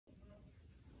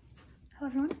Hello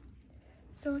everyone.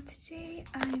 So today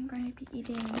I'm going to be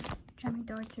eating Jammie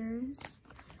Dodgers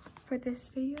for this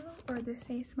video, or this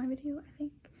ASMR video, I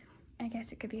think. I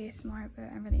guess it could be ASMR, but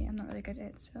I'm not really good at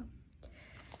it, so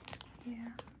yeah.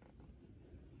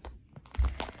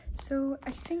 So I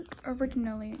think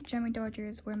originally Jammie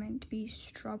Dodgers were meant to be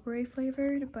strawberry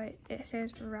flavored, but it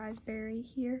says raspberry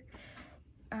here.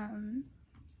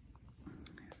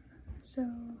 So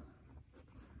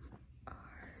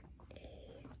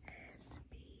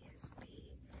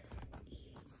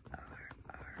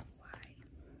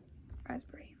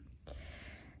raspberry.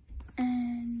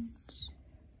 And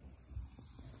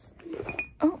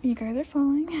oh, you guys are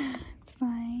falling. It's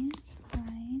fine, it's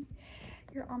fine.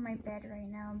 You're on my bed right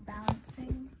now,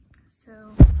 balancing,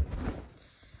 so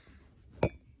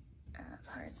it's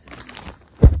hard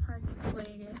to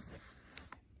play it.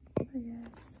 But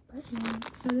yes, but yeah.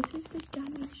 So this is the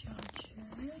Jammie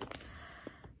Dodgers.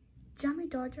 Jammie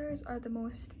Dodgers are the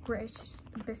most British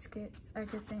biscuits I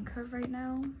could think of right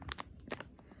now,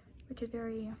 which is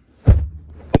very,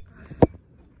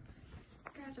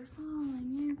 guys are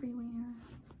falling everywhere.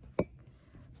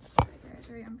 Sorry guys,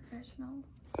 very unprofessional.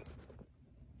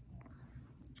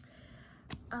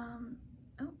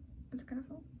 Oh, is it gonna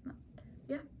fall? No.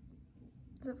 Yeah.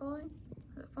 Is it falling?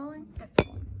 Is it falling? It's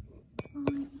falling. It's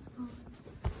falling. It's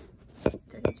falling.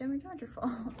 Steady Jammie Dodger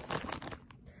fall.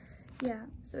 Yeah,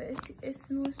 so it's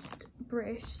the most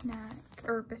British snack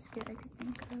or biscuit I could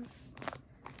think of,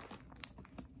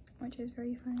 which is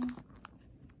very funny.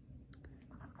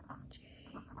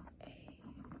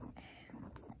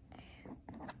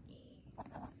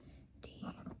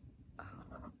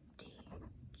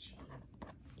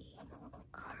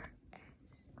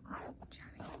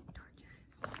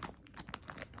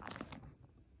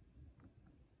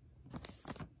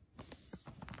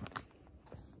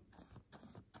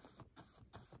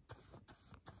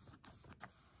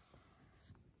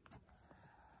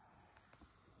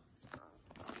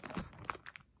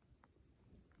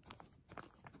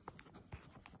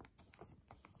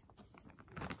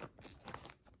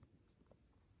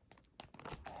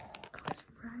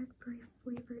 Raspberry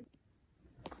flavored.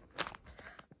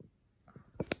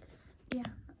 Yeah,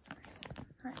 that's fine.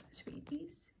 Alright, should we eat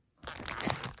these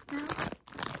now?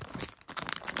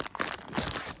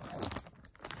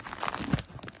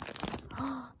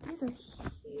 Oh, these are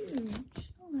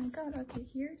huge. Oh my god. Okay,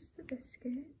 here's the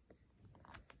biscuit.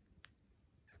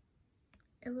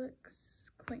 It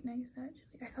looks quite nice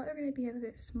actually. I thought they were gonna be a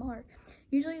bit smaller.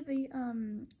 Usually the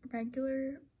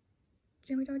regular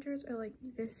Jammie Dodgers are like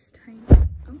this tiny.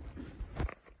 Oh.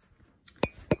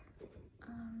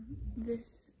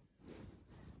 This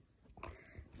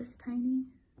tiny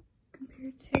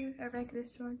compared to a regular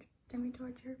Jammie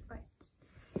Dodger, but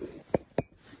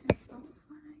it's all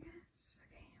fun, I guess.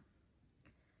 Okay.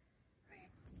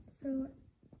 Right. So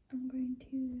I'm going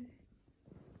to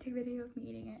take a video of me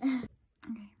eating it.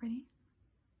 Okay, ready?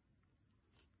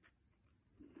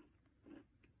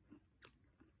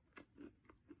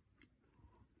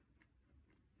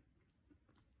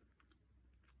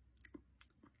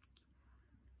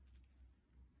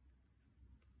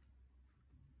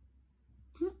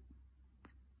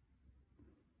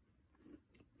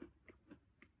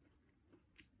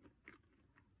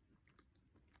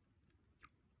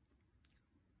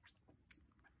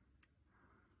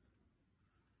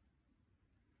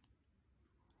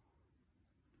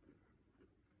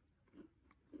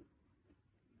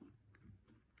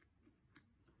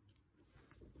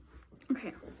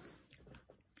 Okay.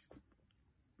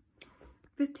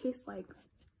 This tastes like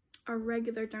a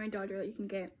regular Jammie Dodger that you can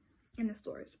get in the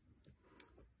stores.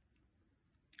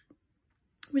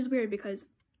 Which is weird because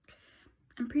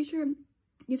I'm pretty sure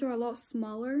these are a lot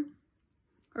smaller,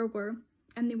 or were,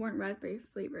 and they weren't raspberry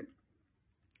flavored.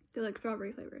 They're like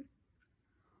strawberry flavored.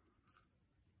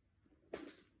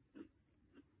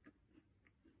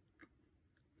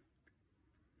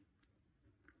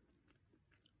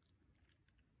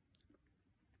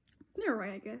 They're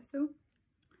right, I guess, so.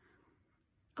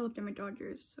 I love Jammie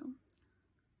Dodgers, so.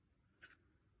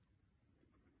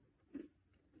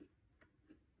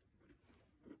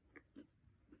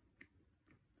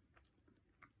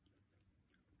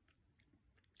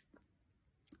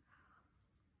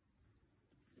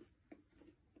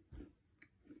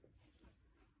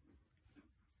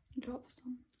 Drop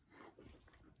some.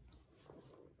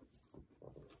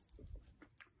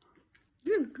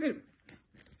 This is good.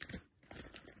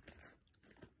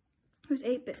 There's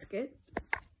 8 biscuits.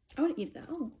 I want to eat that.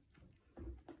 Oh.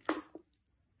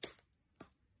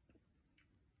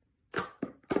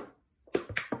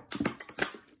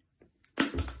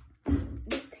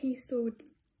 It tastes so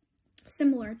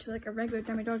similar to like a regular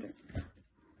Jammie Dodger.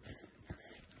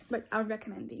 but I would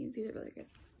recommend these. These are really good.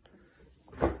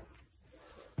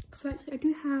 So actually, I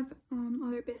do have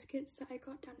other biscuits that I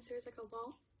got downstairs, like a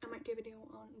vault. I might do a video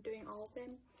on doing all of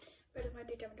them, but I just want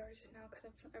to do Jammie Dodgers now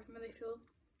because I really feel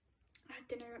I had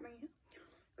dinner at my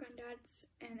granddad's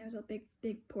and it was a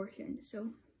big portion, so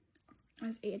I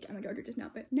just ate a Jammie Dodger just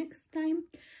now. But next time,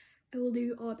 I will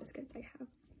do all the biscuits I have.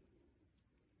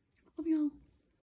 Love y'all.